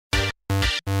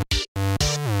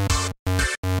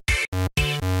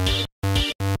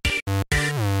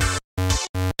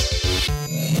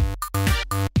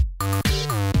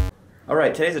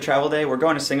Alright, today's a travel day. We're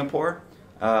going to Singapore.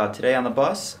 Today on the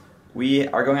bus, we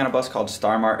are going on a bus called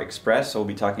Starmart Express, so we'll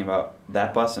be talking about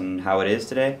that bus and how it is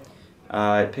today.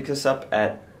 It picks us up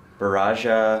at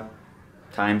Baraja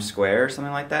Times Square or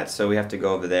something like that, so we have to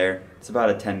go over there. It's about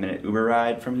a 10-minute Uber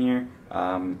ride from here.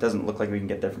 It doesn't look like we can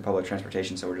get there from public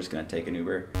transportation, so we're just going to take an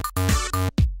Uber.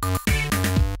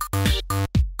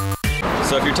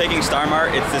 So if you're taking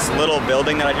Starmart, it's this little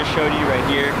building that I just showed you right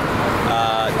here,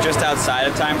 just outside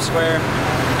of Times Square,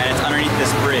 and it's underneath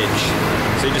this bridge.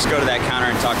 So you just go to that counter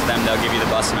and talk to them, they'll give you the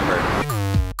bus number.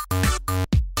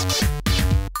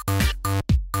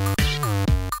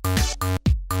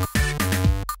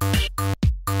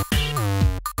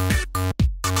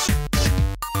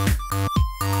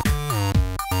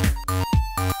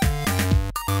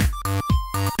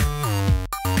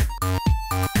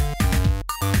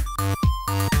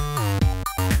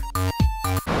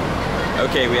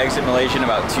 Okay, we exit Malaysia in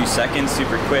about 2 seconds,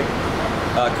 super quick.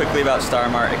 Quickly about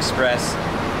Starmart Express.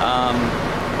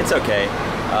 It's okay.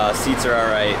 Seats are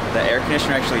alright. The air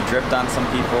conditioner actually dripped on some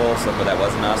people, but that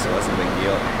wasn't us, it wasn't a big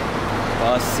deal.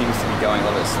 Bus seems to be going a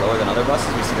little bit slower than other buses.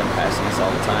 We see them passing us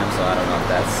all the time, so I don't know if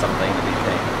that's something to be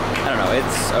paying. I don't know,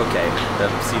 it's okay.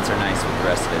 The seats are nice, but the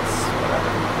rest of it's whatever.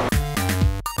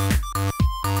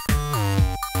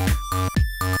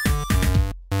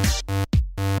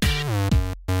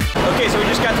 Okay, so we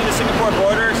just got through the Singapore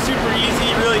border. Super easy,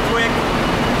 really quick,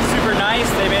 super nice.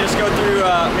 They made us go through,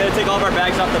 we had to take all of our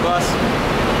bags off the bus,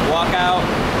 walk out,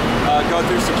 go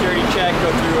through security check,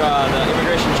 go through the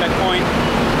immigration checkpoint.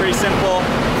 Pretty simple.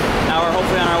 Now we're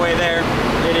hopefully on our way there.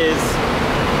 It is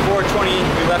 4:20,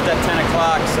 we left at 10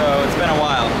 o'clock, so it's been a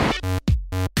while.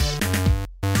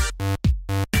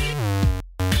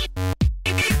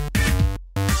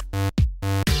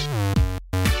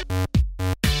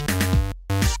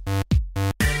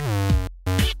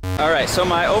 Alright, so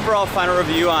my overall final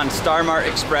review on Starmart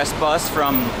Express bus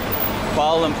from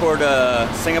Kuala Lumpur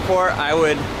to Singapore, I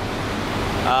would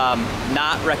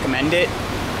not recommend it.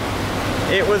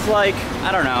 It was like,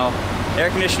 I don't know, air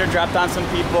conditioner dropped on some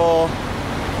people,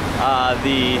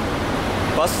 the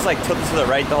bus was like tilted to the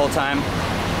right the whole time.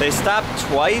 They stopped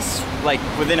twice, like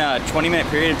within a 20-minute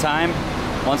period of time.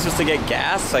 Once was to get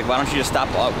gas, like why don't you just stop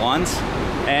all at once?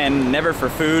 And never for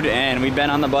food, and we've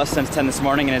been on the bus since 10 this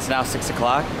morning and it's now 6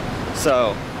 o'clock.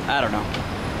 So, I don't know.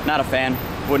 Not a fan.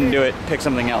 Wouldn't do it. Pick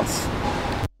something else.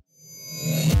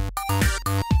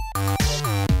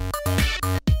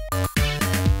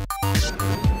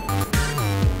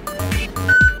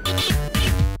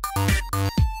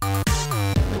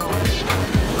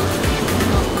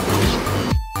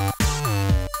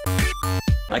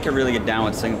 I could really get down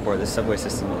with Singapore. The subway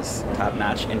system is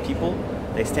top-notch, and people,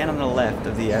 they stand on the left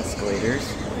of the escalators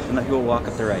and let people walk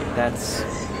up the right. That's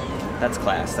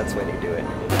class. That's the way they do it.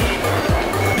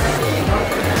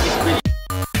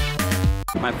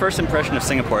 My first impression of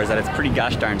Singapore is that it's pretty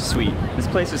gosh darn sweet. This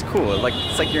place is cool.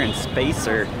 It's like you're in space,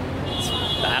 or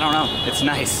I don't know. It's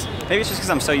nice. Maybe it's just because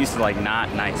I'm so used to like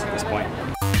not nice at this point.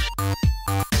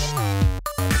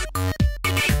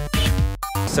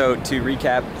 So to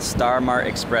recap, Starmart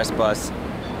Express bus,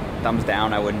 thumbs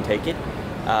down. I wouldn't take it.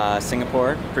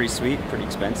 Singapore, pretty sweet, pretty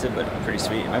expensive, but pretty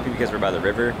sweet. It might be because we're by the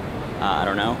river. I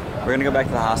don't know. We're gonna go back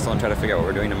to the hostel and try to figure out what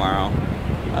we're doing tomorrow,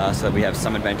 so that we have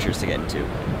some adventures to get into.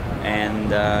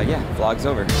 And yeah, vlog's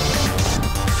over.